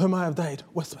for whom I have died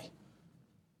with me.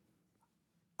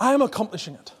 I am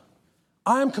accomplishing it.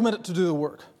 I am committed to do the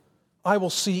work. I will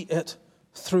see it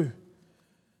through.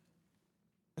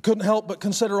 I couldn't help but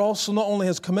consider also not only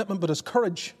his commitment, but his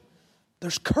courage.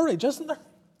 There's courage, isn't there?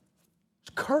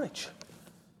 There's courage.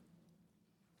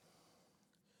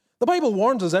 The Bible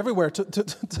warns us everywhere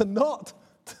to not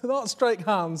strike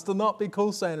hands, to not be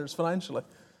co-signers financially.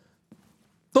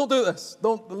 Don't do this.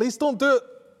 At least don't do it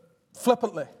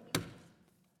flippantly.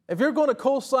 If you're going to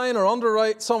co-sign or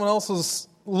underwrite someone else's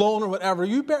loan or whatever,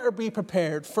 you better be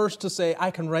prepared first to say, I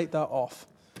can write that off.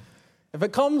 If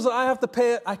it comes that I have to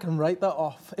pay it, I can write that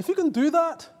off. If you can do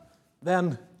that,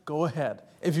 then go ahead.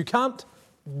 If you can't,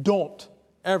 don't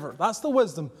ever. That's the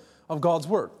wisdom of God's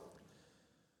Word.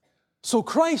 So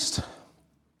Christ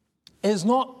is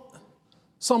not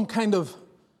some kind of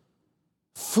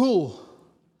fool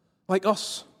like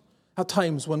us at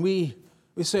times when we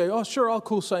say, oh, sure, I'll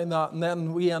co-sign that, and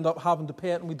then we end up having to pay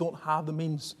it and we don't have the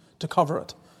means to cover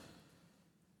it.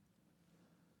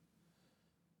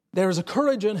 There is a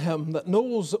courage in him that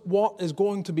knows what is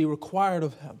going to be required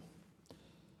of him.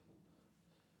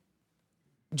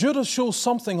 Judah shows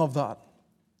something of that.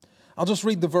 I'll just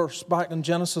read the verse back in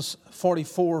Genesis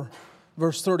 44,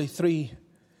 verse 33,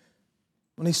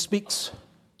 when he speaks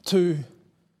to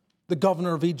the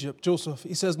governor of Egypt, Joseph.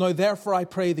 He says, now therefore I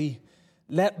pray thee,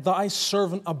 let thy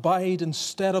servant abide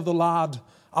instead of the lad,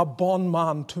 a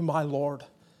bondman to my Lord.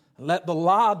 And let the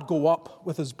lad go up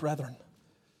with his brethren.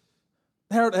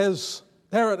 There it is.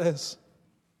 There it is.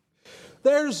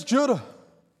 There's Judah,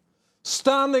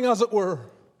 standing as it were,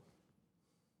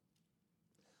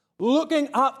 looking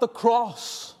at the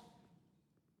cross.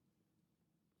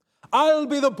 I'll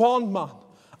be the bondman.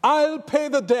 I'll pay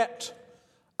the debt.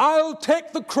 I'll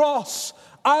take the cross.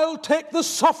 I'll take the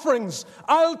sufferings.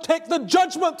 I'll take the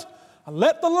judgment. And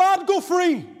let the lad go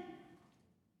free.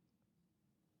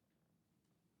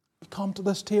 We come to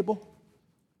this table.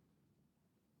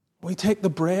 We take the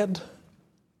bread.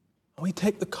 And we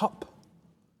take the cup.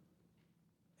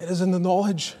 It is in the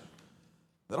knowledge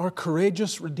that our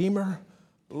courageous Redeemer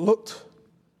looked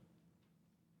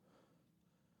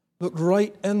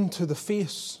right into the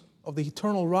face of the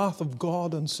eternal wrath of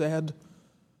God and said,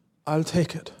 I'll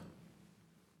take it.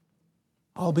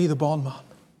 I'll be the bondman.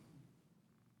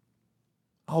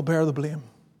 I'll bear the blame.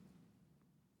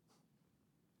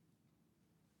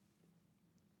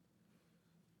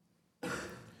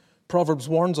 Proverbs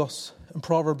warns us in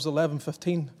Proverbs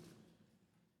 11:15,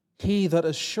 he that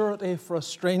is surety for a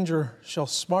stranger shall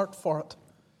smart for it.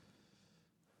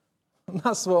 And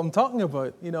that's what I'm talking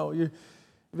about. You know, you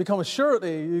become a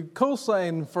surety, you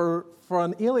co-sign for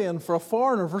an alien, for a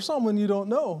foreigner, for someone you don't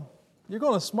know. You're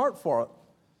going to smart for it.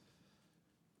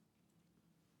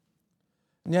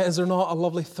 And yet, is there not a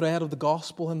lovely thread of the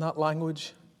gospel in that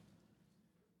language?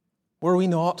 Were we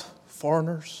not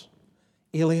foreigners,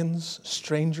 aliens,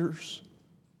 strangers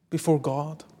before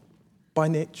God by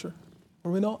nature?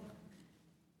 Were we not?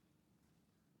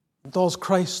 Does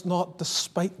Christ not,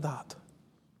 despite that,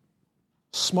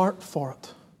 smart for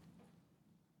it?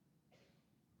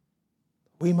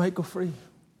 We might go free.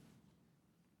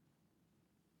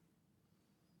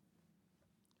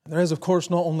 And there is, of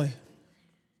course, not only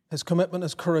his commitment,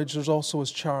 his courage, there's also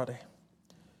his charity.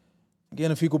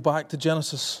 Again, if you go back to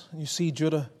Genesis, you see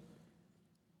Judah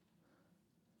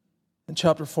in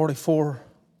chapter 44,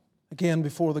 again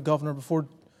before the governor, before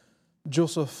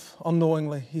Joseph,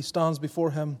 unknowingly, he stands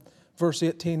before him. Verse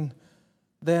 18,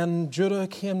 then Judah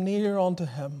came near unto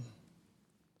him.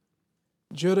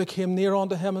 Judah came near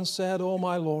unto him and said, O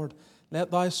my Lord,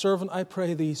 let thy servant, I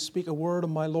pray thee, speak a word in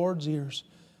my Lord's ears.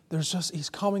 He's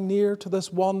coming near to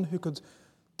this one who could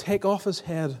take off his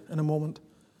head in a moment,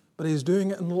 but he's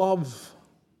doing it in love.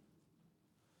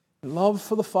 In love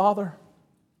for the father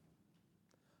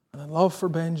and in love for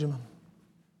Benjamin.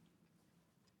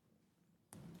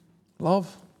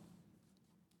 Love.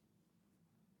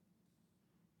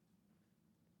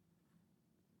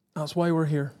 That's why we're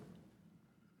here.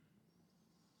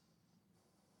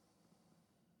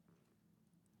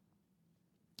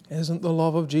 Isn't the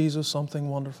love of Jesus something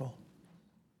wonderful?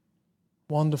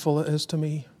 Wonderful it is to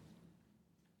me.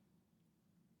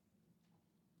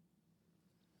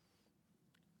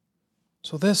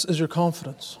 So this is your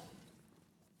confidence.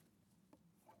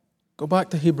 Go back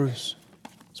to Hebrews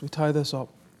as we tie this up.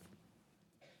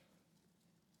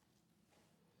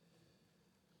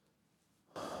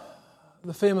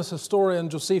 The famous historian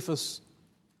Josephus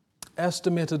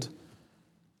estimated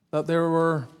that there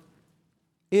were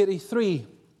 83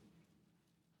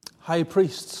 high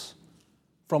priests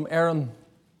from Aaron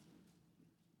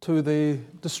to the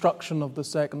destruction of the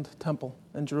Second Temple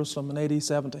in Jerusalem in AD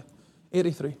 70.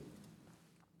 83.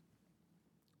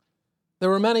 There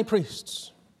were many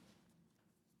priests.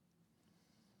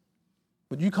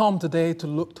 But you come today to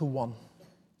look to one.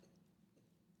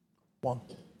 One.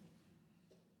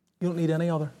 You don't need any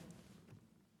other.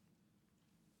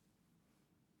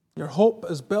 Your hope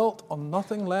is built on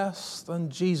nothing less than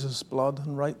Jesus' blood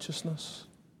and righteousness.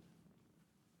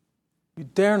 You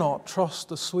dare not trust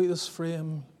the sweetest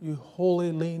frame. You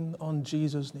wholly lean on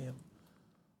Jesus' name.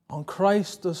 On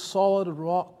Christ, the solid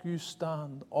rock, you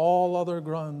stand. All other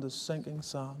ground is sinking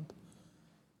sand.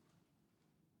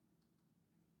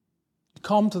 You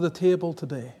come to the table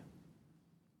today,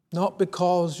 not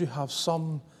because you have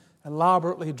some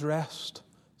elaborately dressed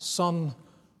son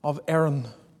of Aaron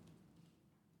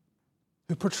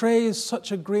who portrays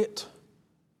such a great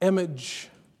image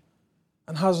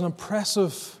and has an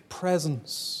impressive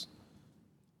presence.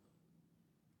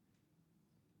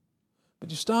 But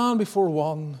you stand before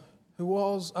one who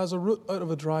was as a root out of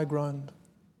a dry ground,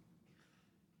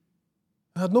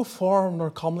 who had no form nor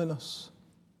comeliness.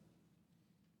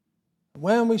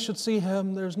 When we should see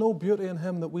him, there's no beauty in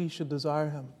him that we should desire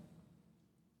him.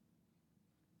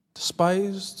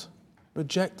 Despised,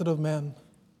 rejected of men,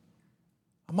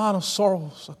 a man of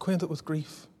sorrows, acquainted with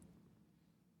grief.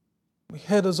 We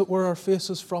hid, as it were, our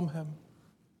faces from him.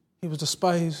 He was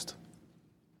despised.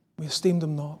 We esteemed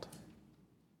him not.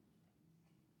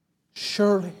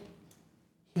 Surely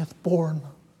he hath borne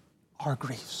our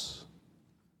griefs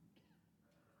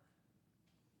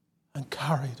and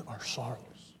carried our sorrows.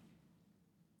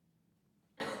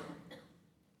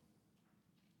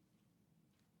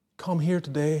 Come here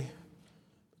today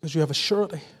because you have a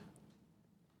surety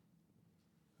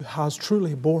who has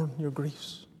truly borne your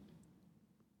griefs,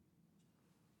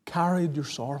 carried your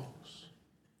sorrows,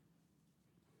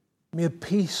 made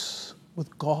peace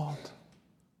with God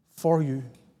for you,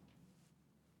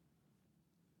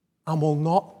 and will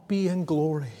not be in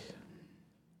glory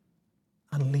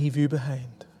and leave you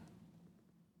behind.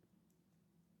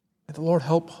 May the Lord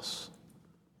help us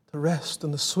to rest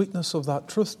in the sweetness of that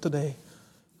truth today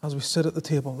as we sit at the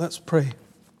table. Let's pray.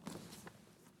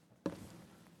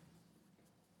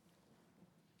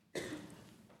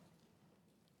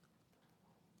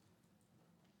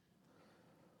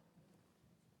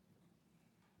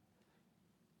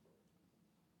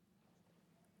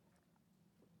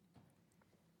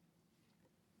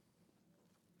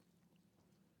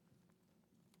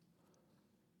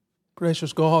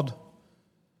 Gracious God,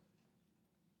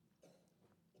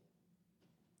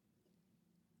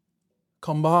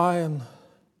 come by and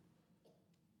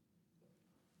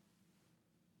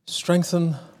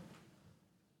strengthen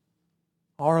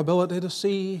our ability to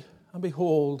see and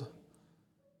behold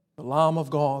the Lamb of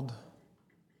God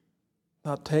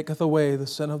that taketh away the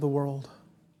sin of the world.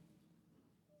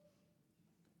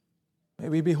 May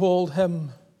we behold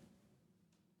him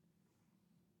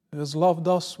who has loved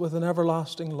us with an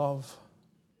everlasting love,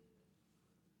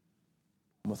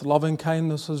 and with loving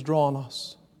kindness has drawn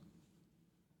us.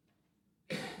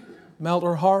 Melt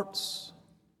our hearts,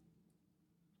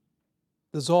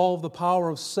 dissolve the power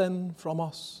of sin from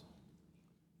us,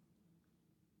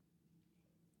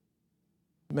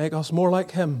 make us more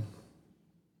like him.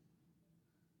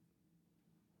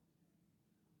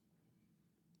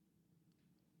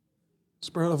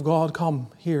 Spirit of God, come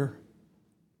here.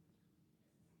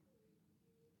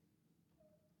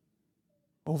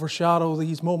 Overshadow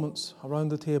these moments around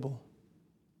the table.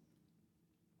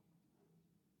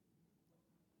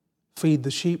 Feed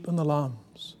the sheep and the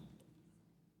lambs.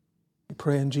 We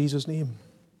pray in Jesus' name.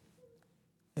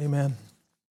 Amen.